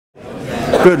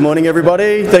Good morning,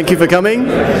 everybody. Thank you for coming.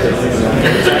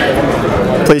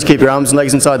 Please keep your arms and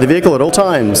legs inside the vehicle at all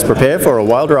times. Prepare for a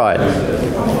wild ride.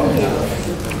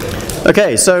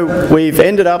 Okay, so we've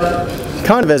ended up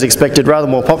kind of as expected, rather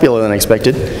more popular than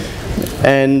expected.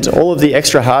 And all of the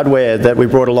extra hardware that we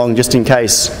brought along just in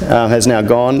case has now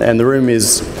gone, and the room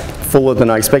is fuller than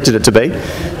I expected it to be,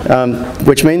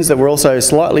 which means that we're also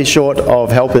slightly short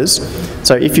of helpers.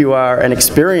 So if you are an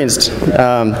experienced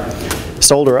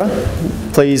solderer,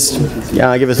 please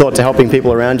give a thought to helping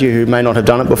people around you who may not have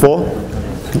done it before.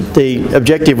 The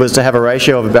objective was to have a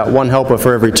ratio of about 1 helper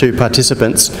for every 2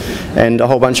 participants, and a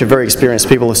whole bunch of very experienced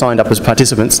people have signed up as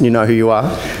participants, and you know who you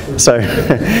are. So,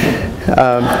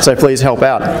 so please help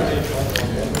out.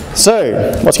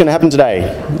 So, what's going to happen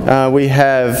today? We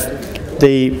have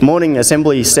the morning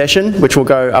assembly session, which will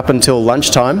go up until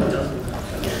lunchtime.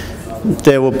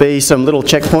 There will be some little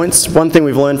checkpoints. One thing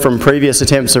we've learned from previous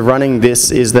attempts of running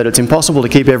this is that it's impossible to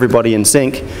keep everybody in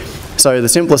sync. So the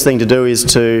simplest thing to do is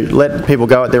to let people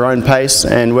go at their own pace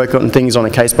and work on things on a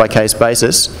case-by-case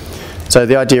basis. So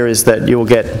the idea is that you will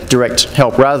get direct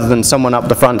help rather than someone up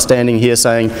the front standing here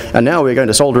saying, and now we're going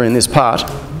to solder in this part,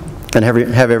 and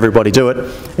have everybody do it.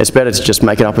 It's better to just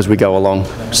make it up as we go along.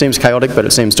 Seems chaotic, but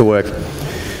it seems to work.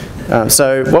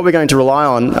 So what we're going to rely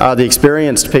on are the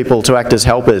experienced people to act as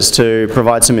helpers to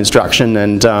provide some instruction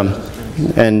and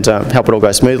help it all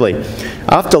go smoothly.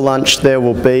 After lunch there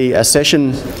will be a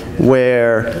session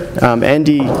where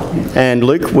Andy and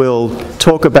Luke will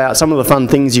talk about some of the fun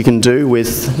things you can do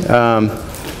with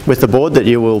the board that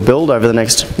you will build over the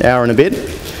next hour and a bit,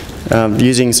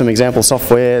 using some example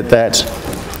software that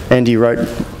Andy wrote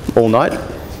all night.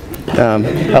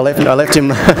 I left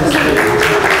him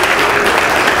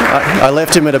I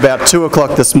left him at about 2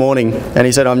 o'clock this morning, and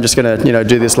he said, I'm just going to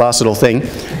do this last little thing.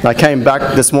 And I came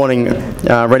back this morning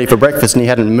ready for breakfast, and he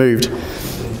hadn't moved.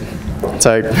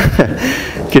 So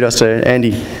kudos to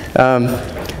Andy.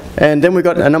 And then we've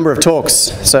got a number of talks,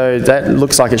 so that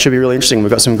looks like it should be really interesting.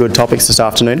 We've got some good topics this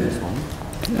afternoon.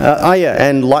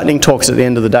 And lightning talks at the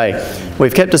end of the day.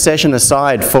 We've kept a session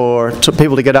aside for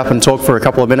people to get up and talk for a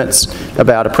couple of minutes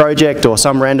about a project or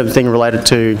some random thing related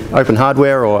to open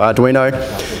hardware or Arduino.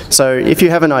 So if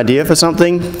you have an idea for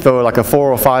something, for like a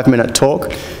 4 or 5 minute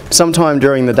talk, sometime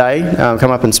during the day,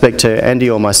 come up and speak to Andy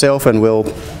or myself and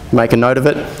we'll make a note of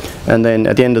it. And then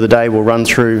at the end of the day, we'll run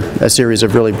through a series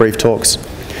of really brief talks.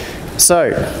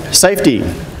 So, safety.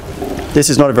 This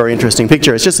is not a very interesting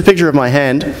picture. It's just a picture of my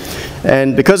hand,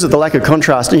 and because of the lack of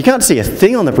contrast, you can't see a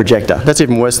thing on the projector. That's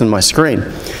even worse than my screen.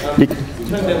 We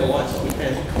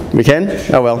can?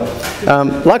 Oh well.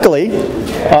 Luckily,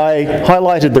 I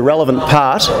highlighted the relevant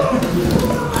part.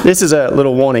 This is a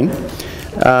little warning.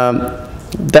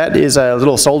 That is a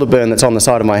little solder burn that's on the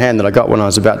side of my hand that I got when I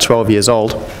was about 12 years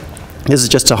old. This is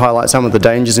just to highlight some of the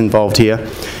dangers involved here.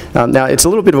 Now, it's a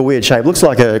little bit of a weird shape. Looks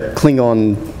like a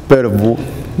Klingon bird of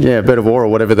war or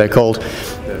whatever they're called.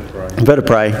 Bird of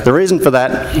prey. The reason for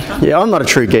that, I'm not a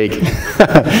true geek.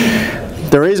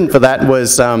 The reason for that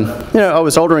was, I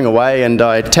was soldering away and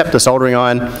I tapped the soldering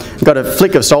iron, got a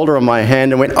flick of solder on my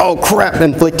hand and went, oh crap,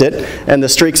 and flicked it, and the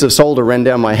streaks of solder ran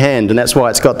down my hand, and that's why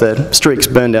it's got the streaks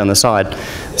burned down the side.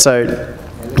 So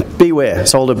beware,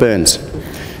 solder burns.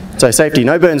 So safety,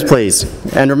 no burns please.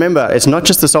 And remember, it's not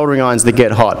just the soldering irons that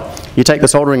get hot. You take the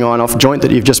soldering iron off a joint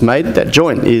that you've just made, that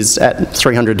joint is at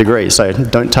 300 degrees, so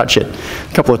don't touch it.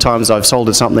 A couple of times I've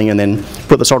soldered something and then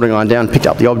put the soldering iron down, picked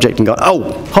up the object and gone,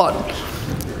 oh, hot.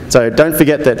 So don't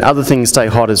forget that other things stay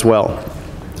hot as well.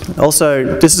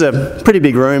 Also, this is a pretty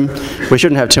big room. We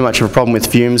shouldn't have too much of a problem with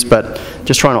fumes, but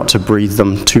just try not to breathe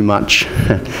them too much.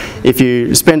 If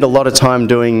you spend a lot of time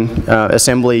doing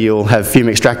assembly, you'll have fume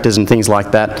extractors and things like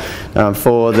that.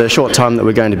 For the short time that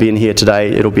we're going to be in here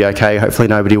today, it'll be okay. Hopefully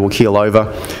nobody will keel over,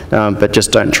 but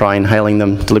just don't try inhaling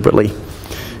them deliberately.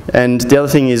 And the other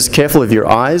thing is careful of your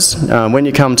eyes. When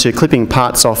you come to clipping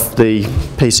parts off the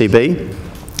PCB,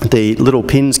 the little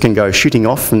pins can go shooting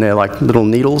off and they're like little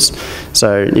needles.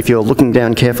 So if you're looking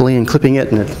down carefully and clipping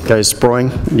it and it goes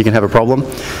sproing, you can have a problem.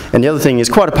 And the other thing is,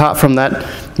 quite apart from that,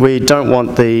 we don't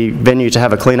want the venue to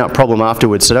have a clean-up problem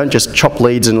afterwards. So don't just chop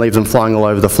leads and leave them flying all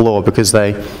over the floor, because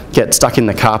they get stuck in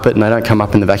the carpet and they don't come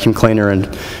up in the vacuum cleaner and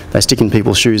they stick in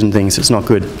people's shoes and things. It's not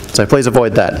good. So please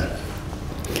avoid that.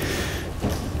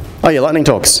 Oh yeah, lightning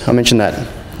talks. I mentioned that.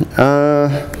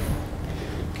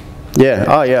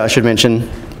 I should mention.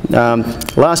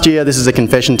 Last year, this is a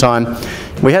confession time,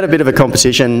 we had a bit of a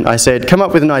competition. I said, come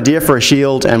up with an idea for a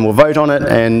shield and we'll vote on it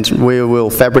and we will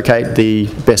fabricate the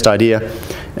best idea.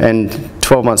 And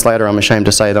 12 months later, I'm ashamed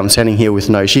to say that I'm standing here with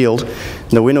no shield.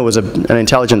 And the winner was an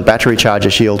intelligent battery charger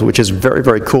shield, which is very,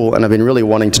 very cool, and I've been really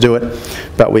wanting to do it,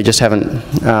 but we just haven't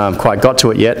quite got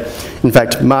to it yet. In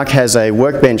fact, Mark has a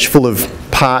workbench full of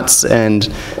parts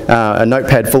and a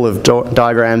notepad full of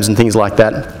diagrams and things like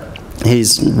that.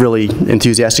 He's really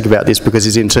enthusiastic about this because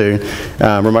he's into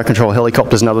remote control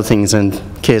helicopters and other things and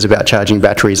cares about charging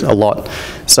batteries a lot.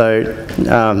 So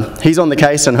he's on the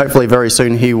case, and hopefully very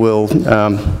soon he will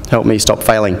help me stop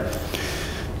failing.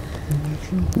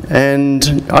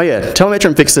 And, oh yeah,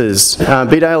 telemetrum fixes.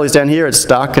 B-Dale is down here. It's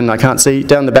dark and I can't see.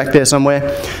 Down the back there somewhere.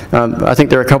 I think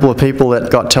there are a couple of people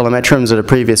that got telemetrums at a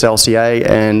previous LCA,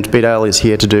 and B-Dale is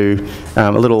here to do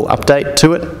a little update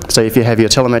to it. So if you have your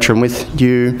telemetrum with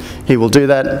you, he will do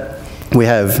that. We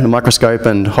have a microscope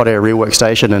and hot air rear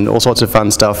workstation and all sorts of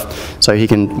fun stuff, so he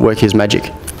can work his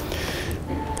magic.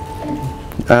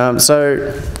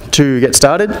 So to get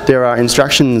started, there are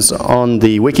instructions on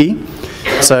the wiki.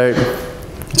 So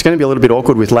it's going to be a little bit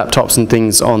awkward with laptops and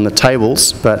things on the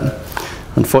tables, but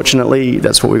unfortunately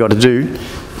that's what we've got to do.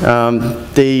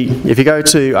 If you go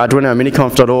to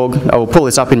arduino-miniconf.org, I will pull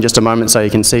this up in just a moment so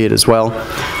you can see it as well,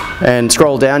 and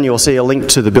scroll down, you'll see a link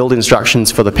to the build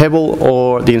instructions for the Pebble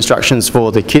or the instructions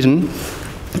for the kitten,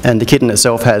 and the kitten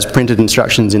itself has printed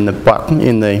instructions in the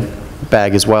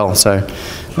bag as well, so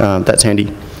that's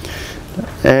handy.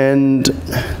 And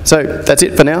so that's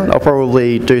it for now. I'll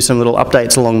probably do some little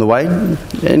updates along the way.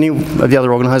 Any of the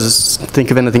other organisers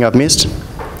think of anything I've missed?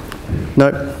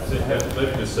 No?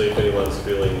 Maybe just see if anyone's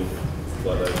feeling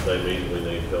like they immediately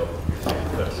need help.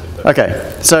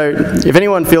 Okay, so if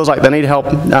anyone feels like they need help,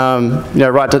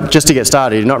 just to get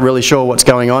started, you're not really sure what's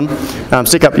going on,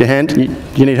 stick up your hand.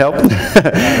 You need help,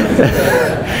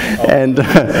 and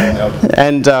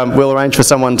we'll arrange for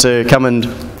someone to come and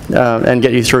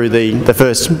get you through the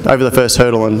first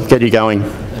hurdle and get you going.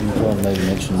 And John maybe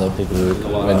mentioned that people,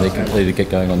 when they completely get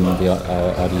going on the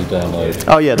RDE download.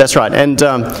 Oh yeah, that's right. And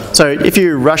so if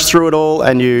you rush through it all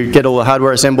and you get all the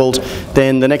hardware assembled,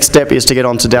 then the next step is to get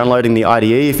on to downloading the IDE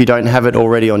if you don't have it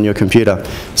already on your computer.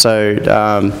 So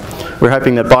we're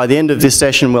hoping that by the end of this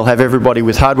session we'll have everybody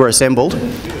with hardware assembled.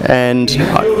 And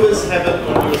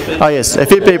oh yes, a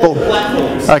few people.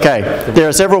 Okay, there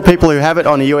are several people who have it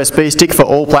on a USB stick for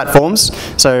all platforms.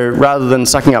 So rather than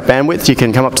sucking up bandwidth, you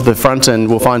can come up to the front and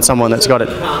we'll find someone that's got it.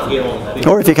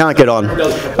 Or if you can't get on.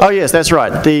 Oh yes, that's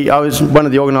right. One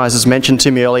of the organisers mentioned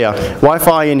to me earlier,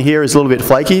 Wi-Fi in here is a little bit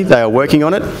flaky. They are working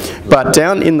on it. But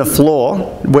down in the floor,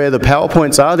 where the power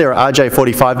points are, there are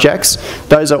RJ45 jacks.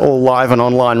 Those are all live and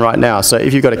online right now. So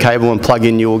if you've got a cable and plug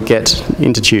in, you'll get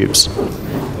into tubes.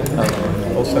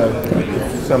 Also,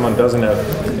 if someone doesn't have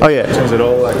instructions at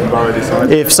all, they can borrow this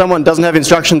iPad. If someone doesn't have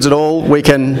instructions at all, we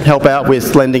can help out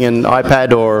with lending an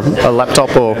iPad or a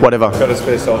laptop or whatever. Got a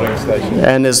spare soldering station.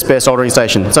 And there's a spare soldering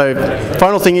station. So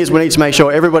final thing is we need to make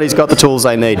sure everybody's got the tools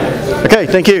they need. Okay,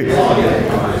 thank you.